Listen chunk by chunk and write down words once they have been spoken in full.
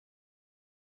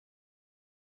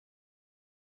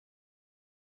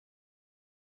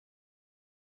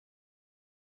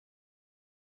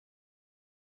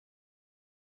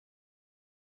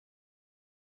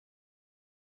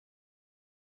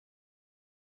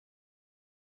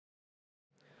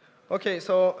Okay,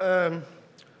 so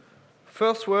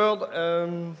first word,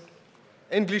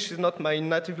 English is not my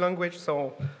native language,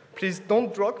 so please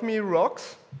don't drop me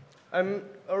rocks. I'm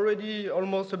already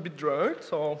almost a bit drunk,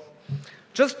 so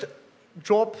just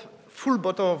drop full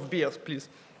bottle of beers, please.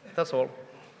 That's all.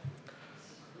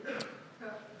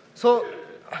 So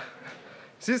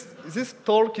this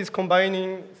talk is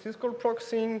combining syscall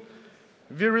proxying,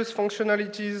 various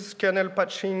functionalities, kernel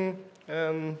patching,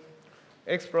 and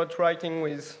exploit writing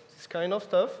with this kind of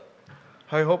stuff.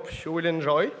 I hope you will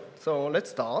enjoy. So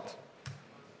let's start.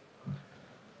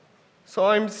 So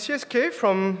I'm CSK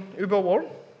from Uberworld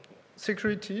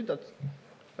Security, that's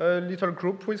a little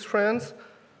group with friends.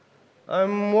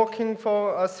 I'm working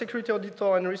for a security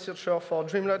auditor and researcher for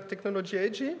Dreamlight Technology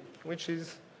AG, which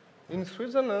is in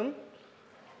Switzerland.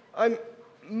 I'm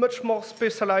much more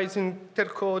specialized in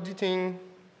telco auditing,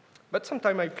 but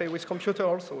sometimes I play with computer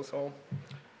also, so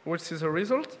we'll see the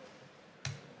result.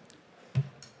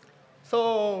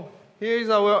 So here is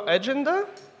our agenda.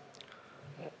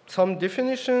 Some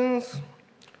definitions,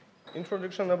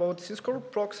 introduction about syscall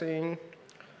proxying,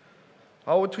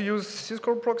 how to use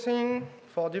syscall proxying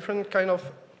for different kind of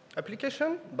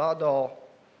application, bad or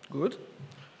good.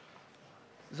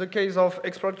 The case of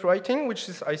exploit writing, which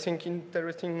is, I think,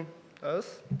 interesting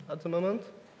us at the moment.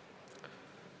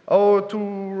 How to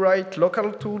write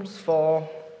local tools for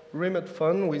remote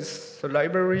fun with the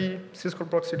library, syscall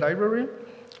proxy library,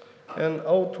 and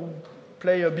how to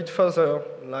play a bit further,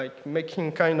 like making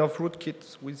kind of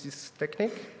rootkits with this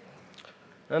technique.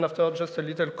 And after, just a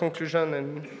little conclusion,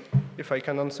 and if I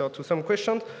can answer to some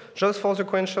questions. Just for the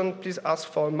question, please ask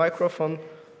for a microphone,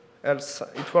 else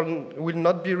it will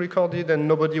not be recorded and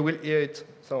nobody will hear it.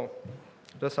 So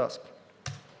just ask.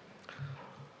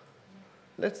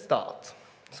 Let's start.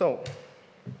 So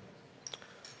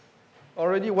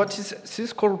already, what is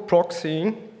syscall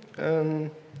proxying?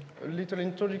 A little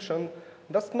introduction.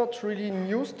 That's not really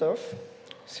new stuff.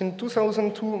 Since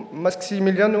 2002,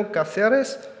 Maximiliano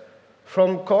Cáceres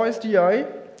from CoreSDI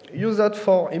used that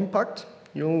for impact.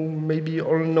 You maybe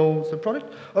all know the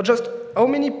product. Or just, how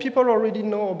many people already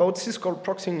know about syscall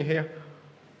proxying here?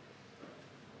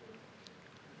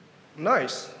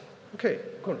 Nice. Okay,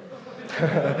 cool.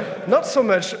 Not so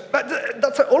much, but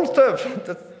that's old stuff.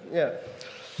 Yeah.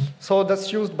 So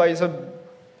that's used by the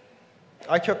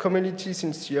hacker community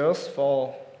since years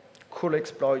for cool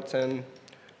exploits and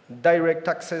direct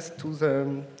access to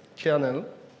the kernel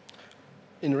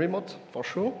in remote, for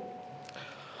sure.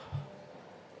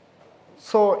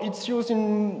 So it's used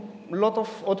in a lot of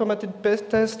automated pen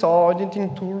tests or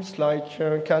editing tools like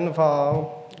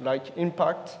Canva, like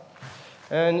Impact.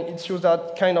 And it's used as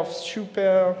kind of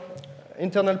super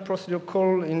internal procedure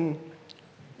call in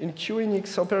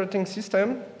QNX operating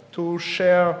system to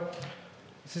share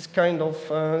this kind of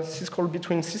syscall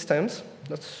between systems.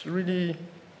 That's really,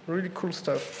 really cool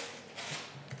stuff.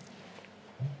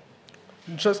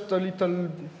 Just a little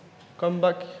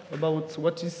comeback about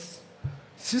what is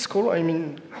syscall. I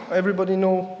mean, everybody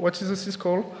know what is a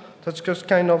syscall. That's just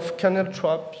kind of kernel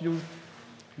trap used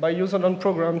by user and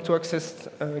program to access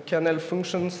kernel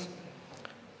functions.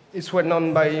 It's well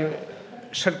known by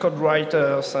shellcode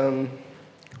writers and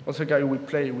other guys who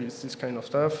play with this kind of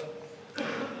stuff.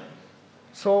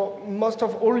 So most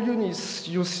of all units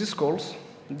use syscalls,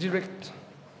 direct,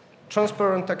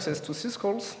 transparent access to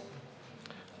syscalls.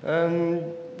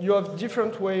 And you have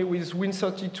different ways with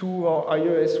Win32 or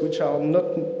iOS, which are not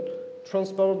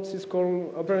transparent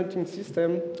syscall operating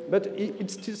system, but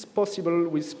it's still possible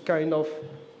with kind of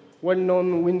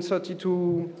well-known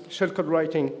Win32 shellcode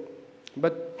writing.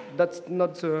 But that's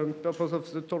not the purpose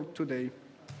of the talk today.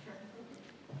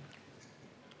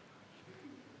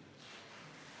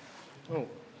 Oh.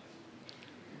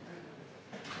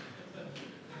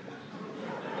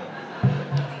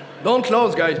 Don't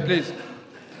lose, guys, please.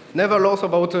 Never lose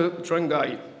about a drunk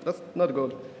guy. That's not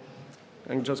good.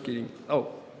 I'm just kidding. Oh.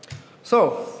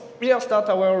 So, here start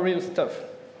our real stuff.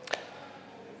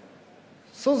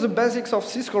 So the basics of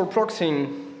syscall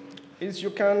proxying is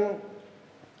you can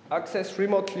access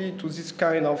remotely to this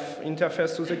kind of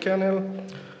interface to the kernel.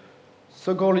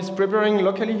 The goal is preparing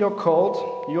locally your code,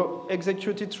 you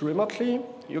execute it remotely,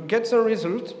 you get the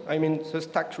result, I mean the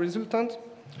stacked resultant,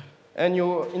 and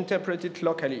you interpret it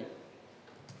locally.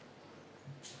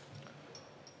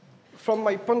 From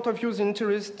my point of view, the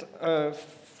interest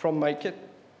from my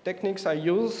techniques I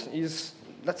use is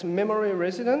that's memory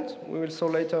resident. We will see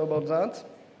later about that.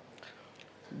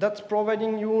 That's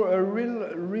providing you a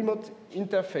real remote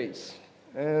interface.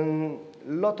 And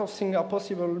a lot of things are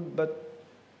possible, but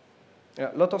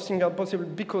a lot of things are possible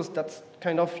because that's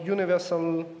kind of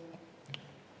universal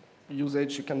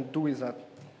usage you can do with that.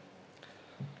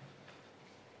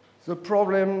 The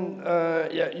problem,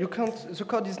 yeah, you can't. The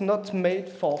code is not made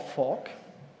for fork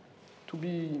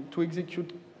to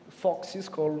execute fork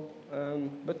syscall,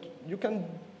 but you can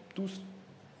do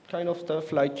kind of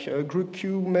stuff like group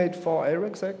queue made for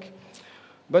airexec.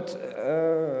 But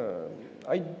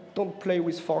I don't play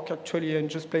with fork actually, and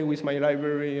just play with my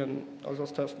library and other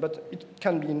stuff. But it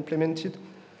can be implemented.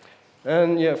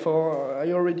 And yeah,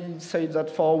 I already said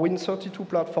that for Win32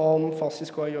 platform, for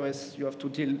Cisco iOS, you have to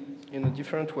deal in a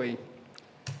different way.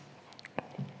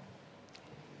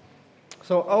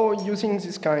 So how using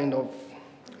this kind of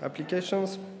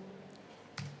applications?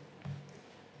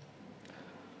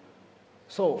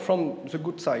 So from the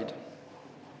good side,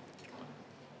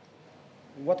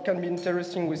 what can be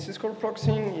interesting with syscall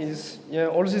proxying is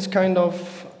all these kind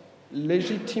of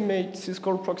legitimate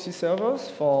syscall proxy servers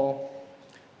for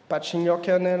patching your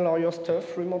kernel or your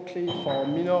stuff remotely for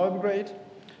minor upgrade,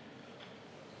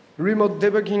 remote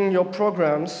debugging your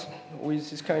programs with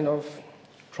this kind of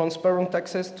transparent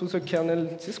access to the kernel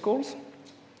syscalls.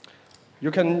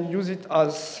 You can use it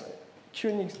as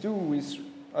QNX do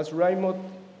as remote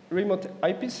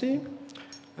IPC,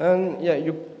 and yeah,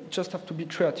 you just have to be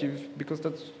creative because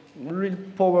that's a really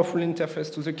powerful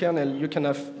interface to the kernel you can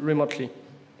have remotely.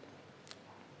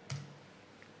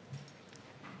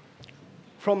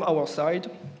 From our side,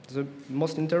 the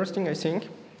most interesting, I think,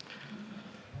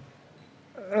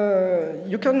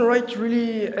 you can write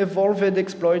really evolved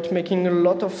exploit, making a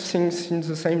lot of things in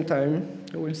the same time.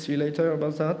 We'll see later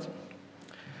about that.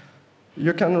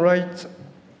 You can write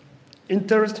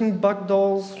interesting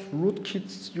backdoors,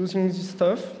 rootkits using this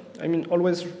stuff. I mean,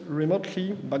 always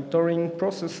remotely, backdooring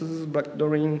processes,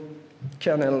 backdooring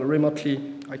kernel remotely,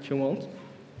 like you want.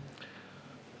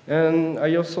 And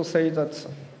I also say that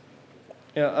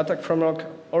Attack Framework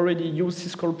already use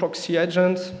syscall proxy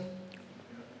agents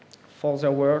for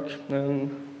their work,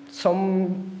 and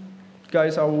some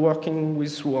guys are working with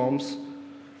swarms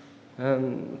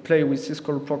and play with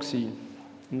syscall proxy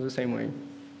in the same way.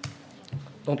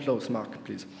 Don't lose Mark,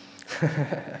 please.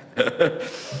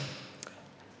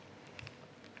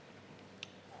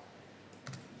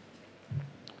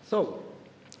 So,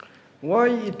 why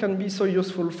it can be so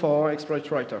useful for exploit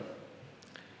writer?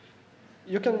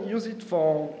 You can use it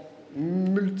for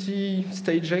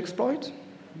multi-stage exploit,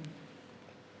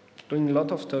 doing a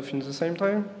lot of stuff in the same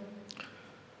time.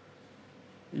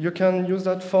 You can use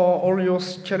that for all your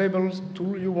scalable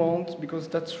tool you want, because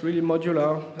that's really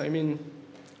modular. I mean,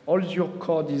 all your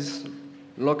code is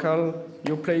local.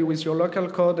 You play with your local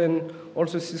code, and all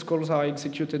the syscalls are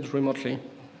executed remotely.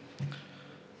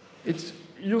 It's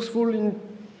useful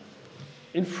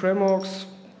in frameworks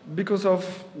because of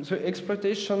the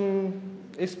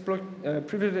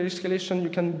privilege escalation you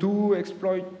can do,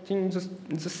 exploiting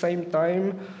in the same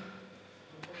time,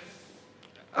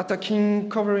 attacking,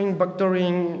 covering,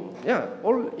 backdooring, yeah,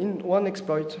 all in one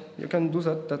exploit. You can do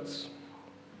that. That's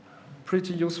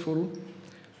pretty useful.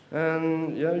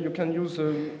 And yeah, you can use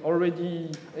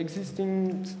already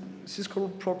existing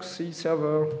syscall proxy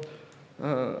server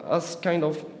as kind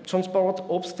of transport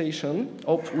op station,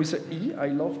 op with an E. I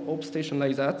love op station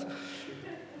like that,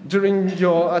 during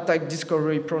your attack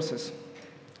discovery process.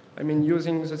 I mean,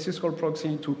 using the syscall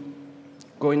proxy to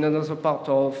go in another part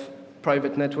of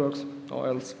private networks or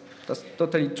else. That's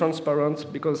totally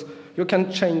transparent because you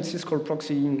can change syscall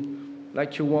proxy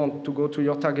like you want to go to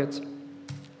your target.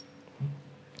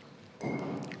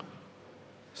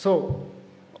 So,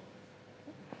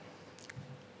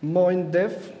 more in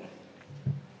depth,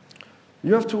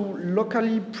 you have to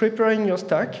locally preparing your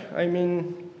stack. I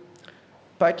mean,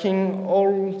 packing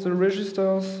all the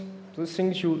registers, the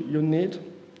things you need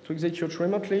to execute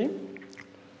remotely.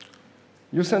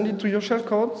 You send it to your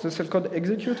shellcode, the shellcode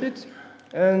executes it,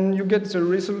 and you get the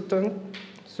resultant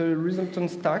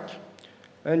stack,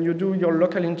 and you do your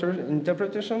local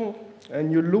interpretation,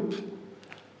 and you loop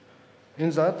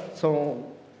in that. So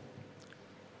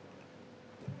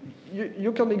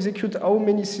you can execute how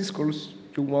many syscalls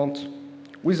you want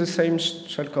with the same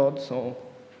shellcode, so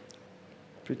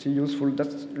pretty useful.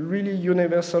 That's really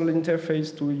universal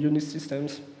interface to Unix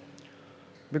systems,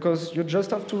 because you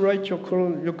just have to write your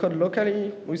code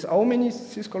locally with how many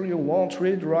syscalls you want,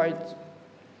 read, write,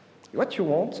 what you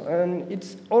want, and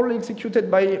it's all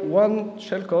executed by one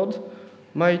shellcode.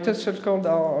 My test shellcode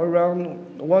are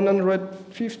around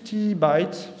 150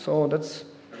 bytes, so that's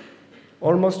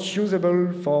almost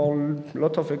usable for a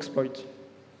lot of exploits.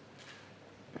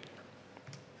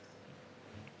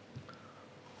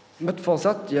 But for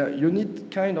that, yeah, you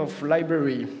need kind of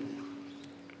library.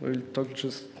 We'll talk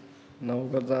just now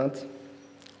about that.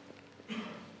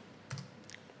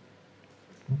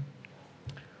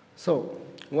 So,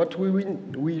 what we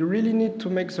really need to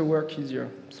make the work easier.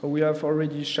 So we have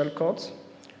already shellcodes.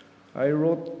 I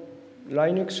wrote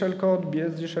Linux shellcode,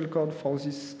 BSD shellcode for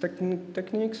these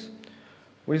techniques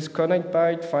with connect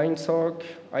byte, find sock,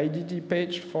 IDD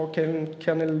page for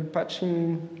kernel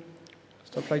patching,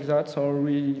 stuff like that. So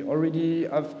we already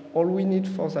have all we need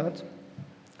for that.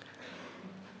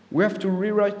 We have to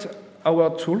rewrite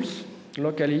our tools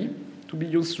locally to be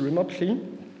used remotely.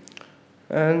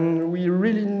 And we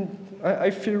really, I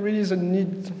feel really the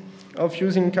need of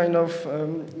using kind of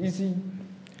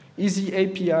easy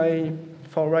API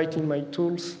for writing my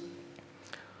tools.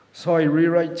 So I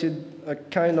rewrote a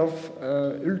kind of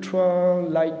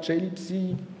ultra-light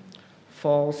glibc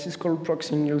for syscall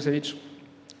proxying usage.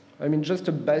 I mean, just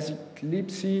a basic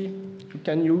libc you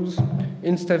can use.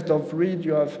 Instead of read,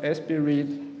 you have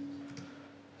spread,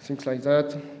 things like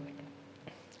that.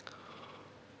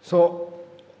 So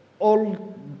all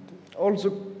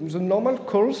the normal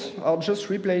calls are just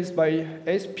replaced by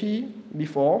sp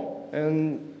before,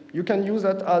 and you can use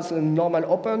that as a normal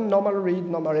open, normal read,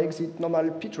 normal exit, normal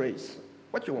ptrace,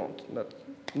 what you want,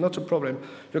 not a problem.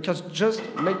 You can just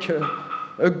make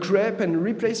a grep and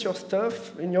replace your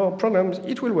stuff in your programs,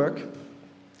 it will work.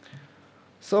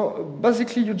 So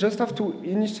basically you just have to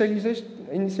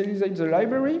initialize the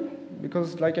library,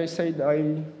 because like I said,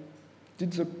 I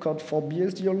did the code for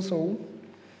BSD also.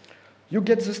 You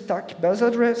get the stack base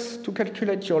address to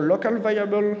calculate your local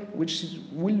variable, which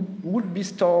would be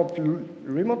stored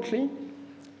remotely.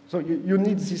 So you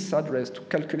need this address to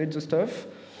calculate the stuff.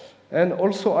 And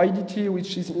also IDT,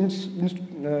 which is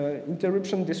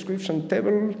interruption description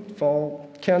table for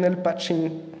kernel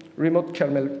patching, remote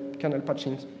kernel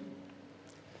patching.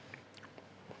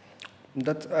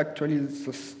 That actually is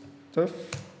the stuff.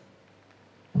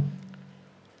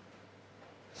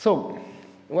 So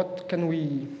what can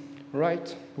we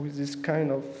write with this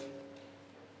kind of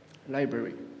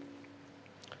library?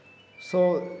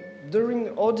 So during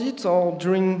audit or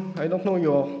during, I don't know,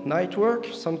 your night work,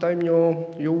 sometimes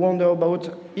you wonder about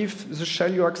if the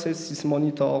shell you access is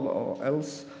monitored or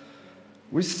else.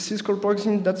 With syscall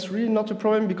proxying, that's really not a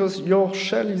problem because your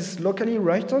shell is locally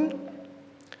written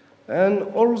and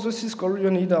all the syscall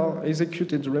you need are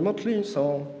executed remotely.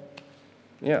 So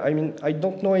yeah, I mean, I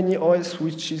don't know any OS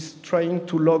which is trying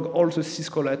to log all the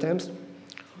syscall items.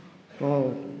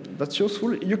 Oh, that's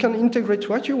useful. You can integrate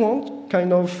what you want,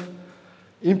 kind of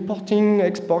importing,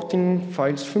 exporting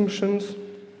files functions.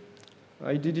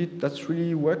 I did it, that's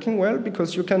really working well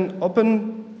because you can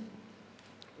open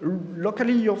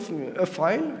locally a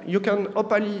file, you can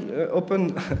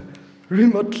open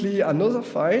remotely another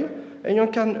file, and you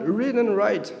can read and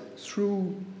write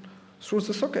through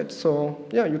the socket. So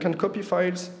yeah, you can copy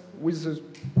files with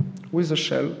the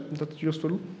shell. That's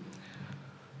useful.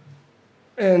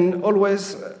 And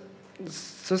always,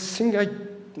 the thing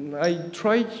I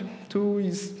try to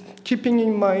is keeping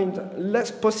in mind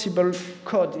less possible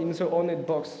code in the ONNET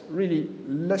box. Really,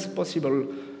 less possible.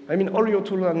 I mean, all your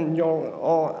tools are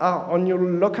on your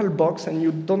local box, and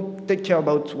you don't take care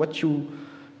about what you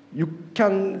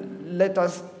can let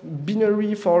as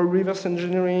binary for reverse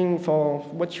engineering for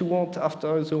what you want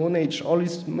after the ONNET. All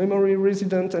is memory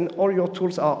resident, and all your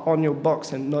tools are on your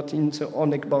box and not in the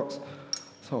ONNET box.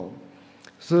 So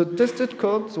the tested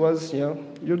code was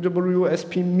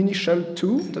UWSP mini shell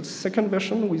 2. That's the second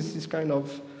version with this kind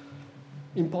of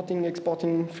importing,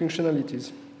 exporting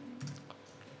functionalities.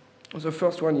 The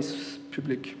first one is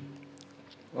public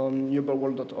on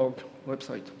uberworld.org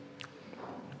website.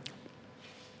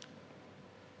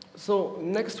 So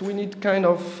next we need kind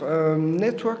of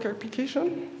network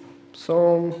application.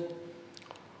 So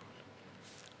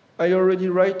I already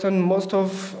written most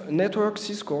of network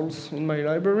syscalls in my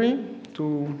library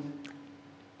to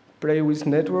play with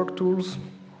network tools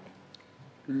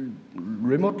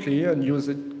remotely and use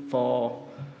it for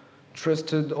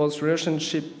trusted host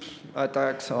relationship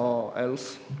attacks or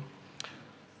else.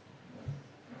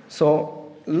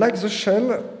 So like the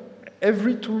shell,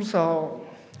 every tools are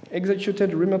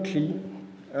executed remotely.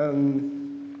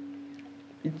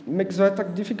 It makes the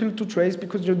attack difficult to trace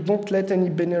because you don't let any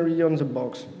binary on the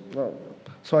box.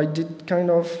 So I did kind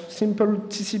of simple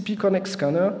TCP connect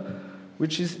scanner,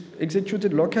 which is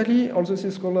executed locally. All the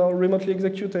syscalls are remotely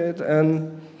executed,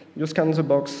 and you scan the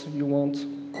box you want.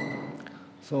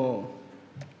 So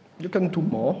you can do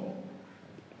more,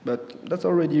 but that's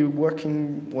already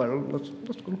working well.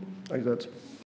 That's cool, like that.